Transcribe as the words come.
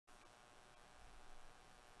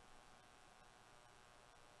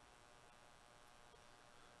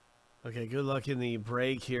Okay, good luck in the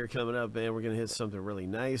break here coming up, man. We're going to hit something really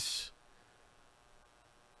nice.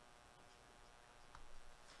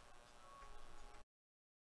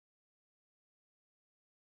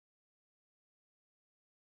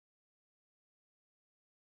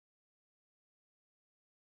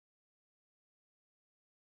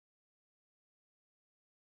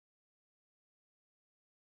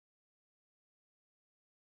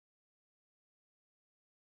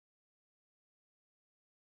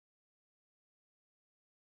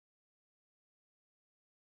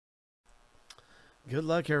 Good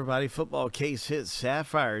luck, everybody. Football case hit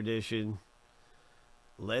Sapphire edition.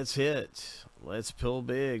 Let's hit. Let's pull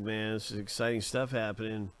big, man. This is exciting stuff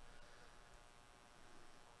happening.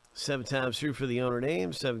 7 times through for the owner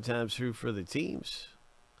name, 7 times through for the teams.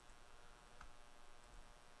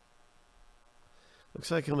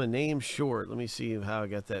 Looks like I'm a name short. Let me see how I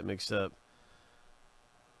got that mixed up.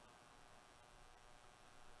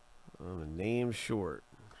 I'm a name short.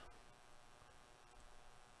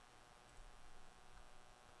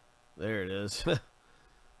 There it is.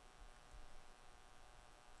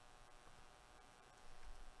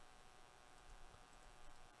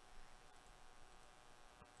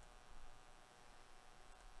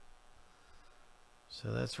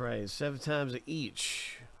 So that's right. 7 times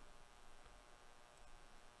each.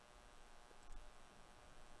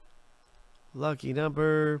 Lucky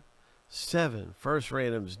number 7. First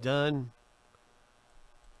random's done.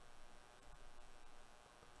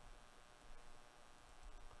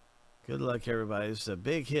 Good luck, everybody. This is a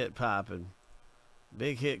big hit popping.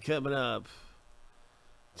 Big hit coming up.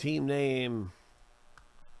 Team name.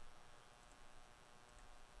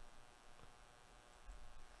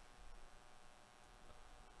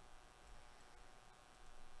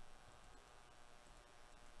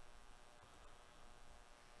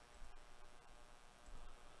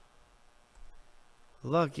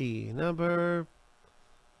 Lucky number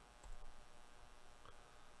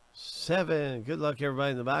 7. Good luck,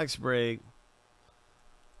 everybody, in the box break.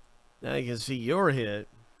 Now you can see your hit.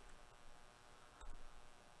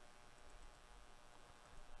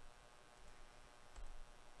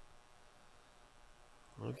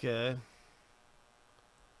 Okay.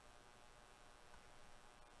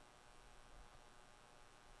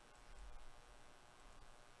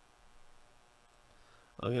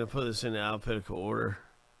 I'm going to put this in alphabetical order.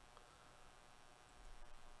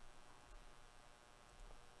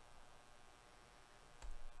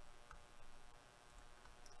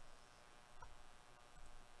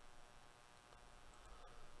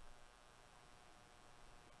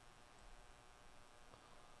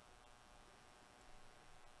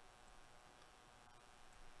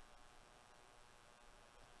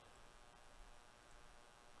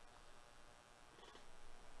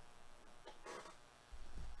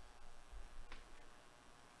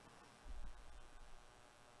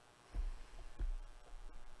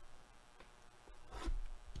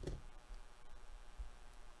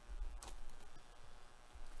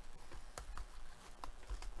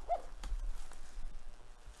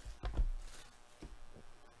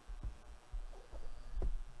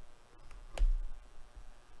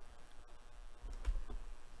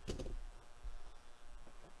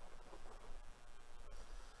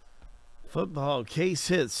 Football case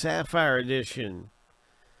hit Sapphire edition.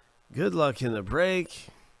 Good luck in the break.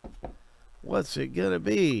 What's it gonna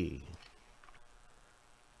be?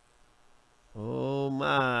 Oh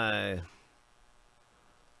my.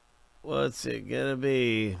 What's it gonna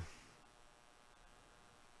be?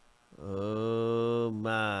 Oh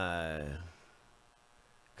my.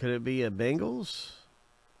 Could it be a Bengals?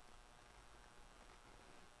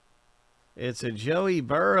 It's a Joey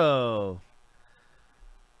Burrow.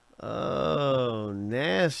 Oh,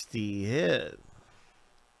 nasty hit.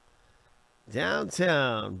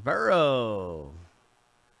 Downtown Burrow.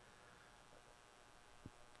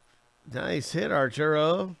 Nice hit,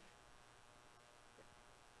 Arturo.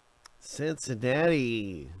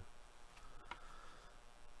 Cincinnati.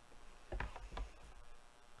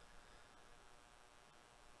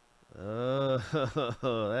 Oh,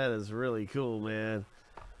 that is really cool, man.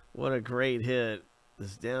 What a great hit.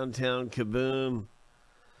 This downtown kaboom.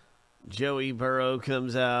 Joey Burrow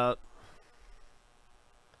comes out.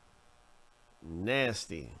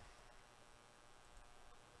 Nasty.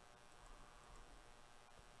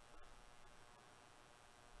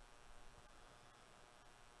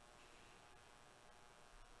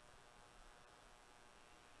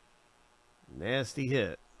 Nasty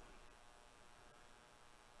hit.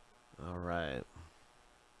 All right.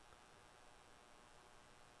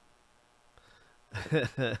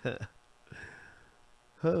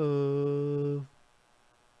 Ho.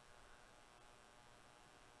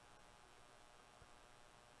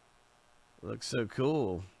 Looks so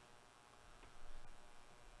cool.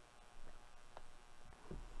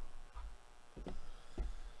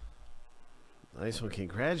 Nice one.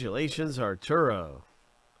 Congratulations, Arturo.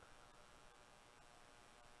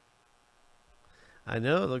 I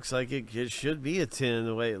know, it looks like it should be a 10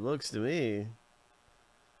 the way it looks to me.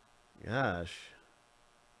 Gosh.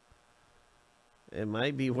 It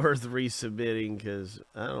might be worth resubmitting because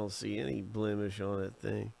I don't see any blemish on that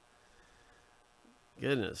thing.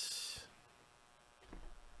 Goodness.